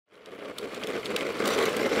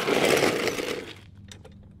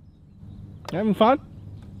Having fun?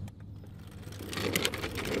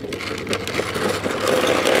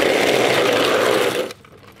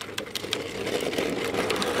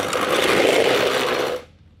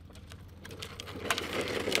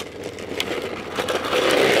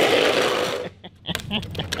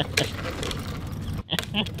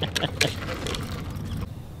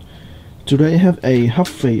 Today I have a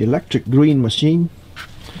Huffy electric green machine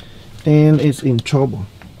and it's in trouble.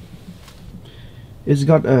 It's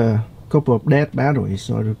got a couple of dead batteries,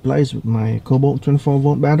 so I replaced with my Kobalt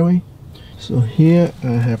 24-volt battery. So here I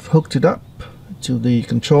have hooked it up to the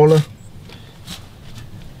controller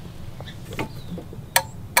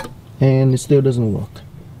and it still doesn't work.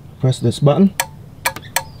 Press this button,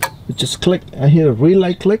 it just click. I hear a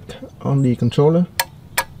relay click on the controller.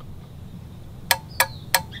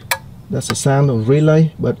 That's the sound of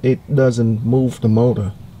relay, but it doesn't move the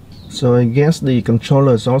motor. So I guess the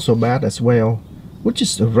controller is also bad as well, which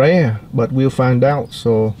is rare, but we'll find out.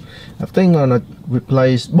 So I think I'm gonna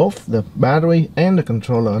replace both the battery and the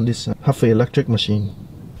controller on this Huffy electric machine.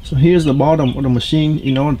 So here's the bottom of the machine.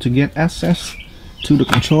 In order to get access to the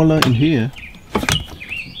controller in here,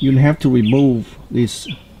 you have to remove these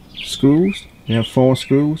screws. There are 4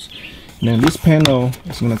 screws. And then this panel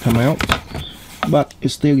is gonna come out, but it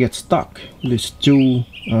still gets stuck with these 2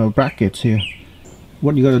 brackets here.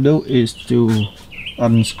 What you gotta do is to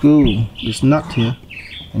unscrew this nut here,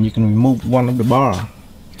 and you can remove one of the bar.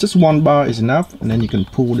 Just one bar is enough, and then you can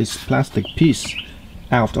pull this plastic piece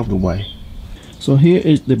out of the way. So here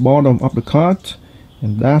is the bottom of the card,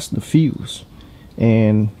 and that's the fuse.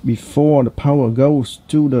 And before the power goes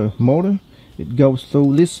to the motor, it goes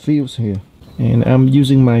through this fuse here. And I'm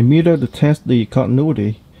using my meter to test the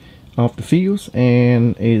continuity of the fuse,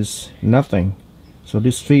 and is nothing. So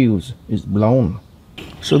this fuse is blown.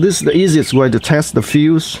 So this is the easiest way to test the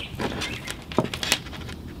fuse.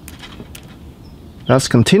 That's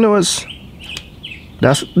continuous,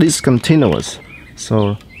 that's discontinuous,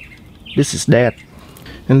 so this is dead.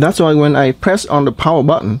 And that's why when I press on the power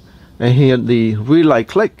button, I hear the relay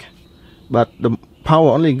click, but the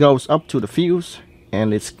power only goes up to the fuse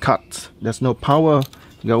and it's cut. There's no power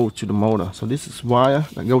go to the motor. So this is wire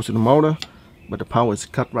that goes to the motor, but the power is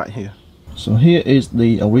cut right here. So here is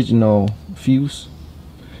the original fuse.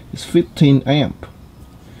 It's 15 amp.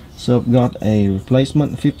 So I've got a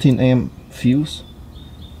replacement 15 amp fuse.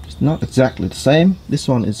 It's not exactly the same. This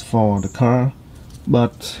one is for the car,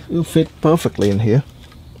 but it'll fit perfectly in here.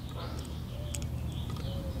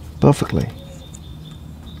 Perfectly.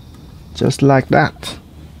 Just like that.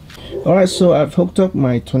 Alright, so I've hooked up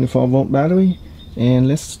my 24-volt battery, and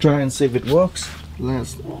let's try and see if it works.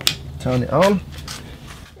 Let's turn it on,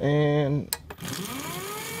 and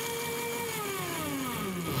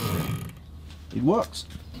it works.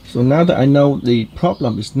 So now that I know the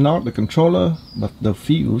problem is not the controller but the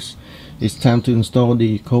fuse, it's time to install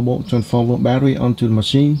the Kobalt 24-volt battery onto the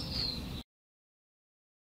machine.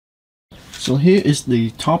 So here is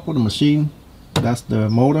the top of the machine. That's the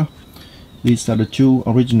motor. These are the 2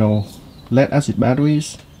 original lead acid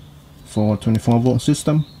batteries for 24-volt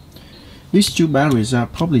system. These 2 batteries are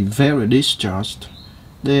probably very discharged.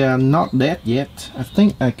 They are not dead yet. I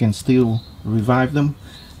think I can still revive them,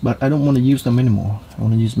 but I don't want to use them anymore. I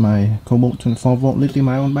want to use my Kobalt 24-volt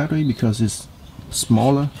lithium-ion battery because it's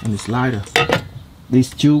smaller and it's lighter. These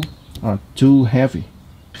 2 are too heavy.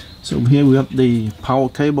 So here we have the power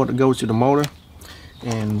cable that goes to the motor,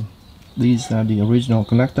 and these are the original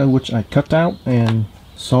connector which I cut out and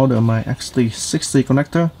solder my XT60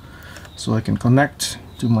 connector so I can connect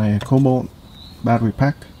to my Kobalt battery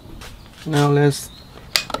pack. Now let's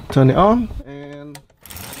turn it on, and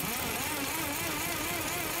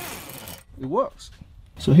it works.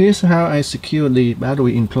 So here's how I secure the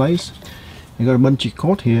battery in place. I got a bungee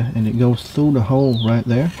cord here, and it goes through the hole right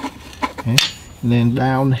there. Okay. And then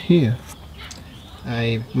down here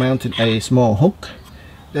I mounted a small hook.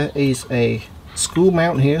 There is a screw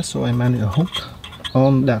mount here, so I mounted a hook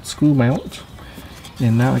on that screw mount,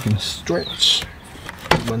 and now I can stretch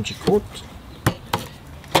the bungee cord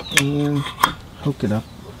and hook it up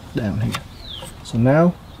down here. So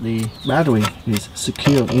now the battery is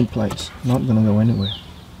secure in place, not gonna go anywhere.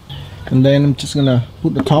 And then I'm just gonna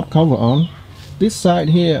put the top cover on. This side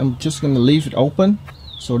here I'm just gonna leave it open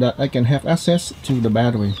so that I can have access to the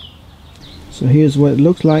battery. So here's what it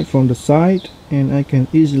looks like from the side, and I can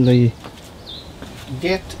easily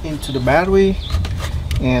get into the battery,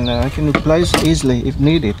 and I can replace it easily if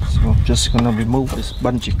needed. So I'm just gonna remove this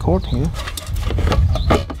bungee cord here.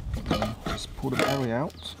 Just pull the battery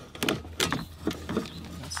out.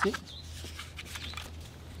 That's it.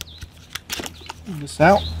 Pull this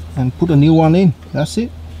out and put a new one in. That's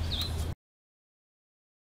it.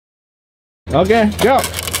 Okay, go.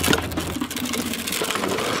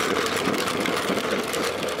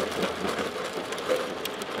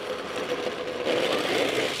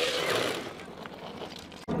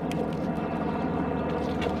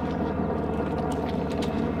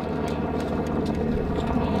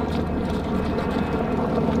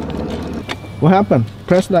 What happened?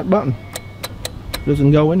 Press that button.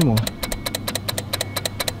 Doesn't go anymore.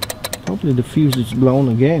 Hopefully the fuse is blown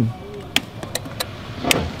again.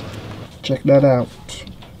 Check that out.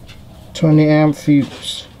 20 amp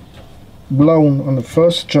fuse. Blown on the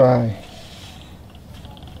first try.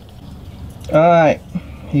 Alright.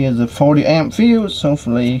 Here's a 40 amp fuse.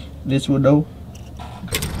 Hopefully this will do.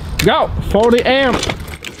 Go! 40 amp!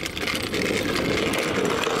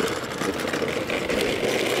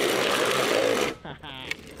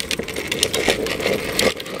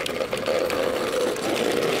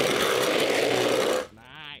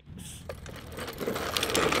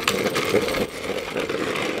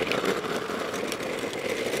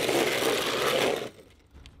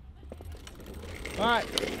 Alright.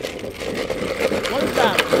 What is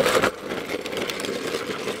that?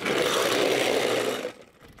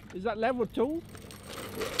 Is that level 2?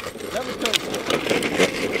 Level 2.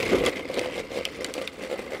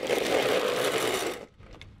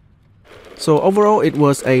 So overall it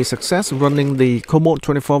was a success running the Kobalt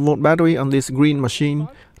 24V battery on this green machine.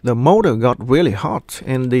 The motor got really hot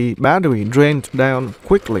and the battery drained down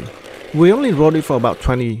quickly. We only rode it for about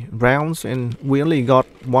 20 rounds and we only got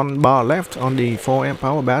 1 bar left on the 4 amp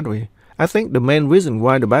hour battery. I think the main reason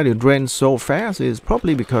why the battery drains so fast is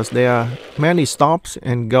probably because there are many stops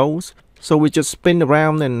and goes. So we just spin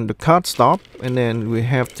around and the cart stops and then we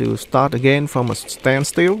have to start again from a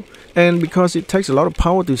standstill. And because it takes a lot of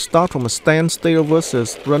power to start from a standstill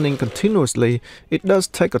versus running continuously, it does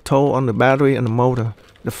take a toll on the battery and the motor.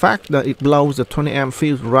 The fact that it blows the 20 amp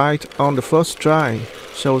fuse right on the first try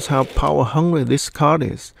shows how power hungry this card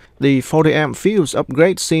is. The 40 amp fuse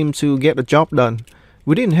upgrade seemed to get the job done.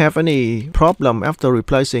 We didn't have any problem after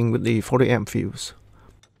replacing with the 40 amp fuse.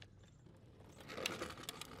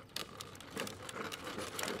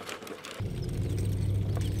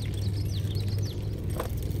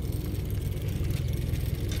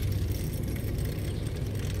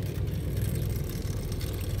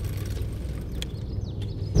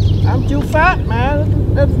 I'm too fat,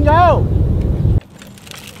 man. Let's go.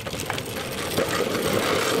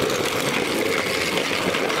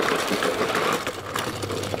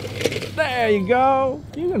 There you go.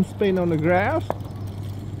 You can spin on the grass.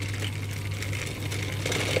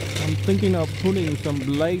 I'm thinking of putting some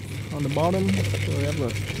blades on the bottom so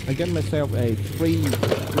I get myself a free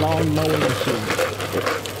lawn mowing machine.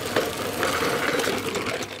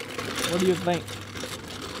 What do you think?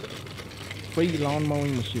 Free lawn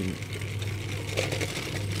mowing machine.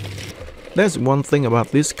 There's one thing about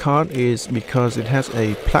this cart is because it has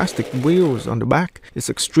a plastic wheels on the back, it's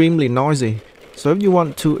extremely noisy. So if you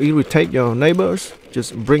want to irritate your neighbors,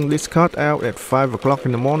 just bring this cart out at 5 o'clock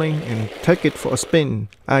in the morning and take it for a spin.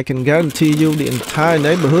 I can guarantee you the entire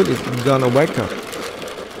neighborhood is gonna wake up.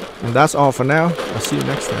 And that's all for now. I'll see you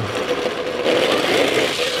next time.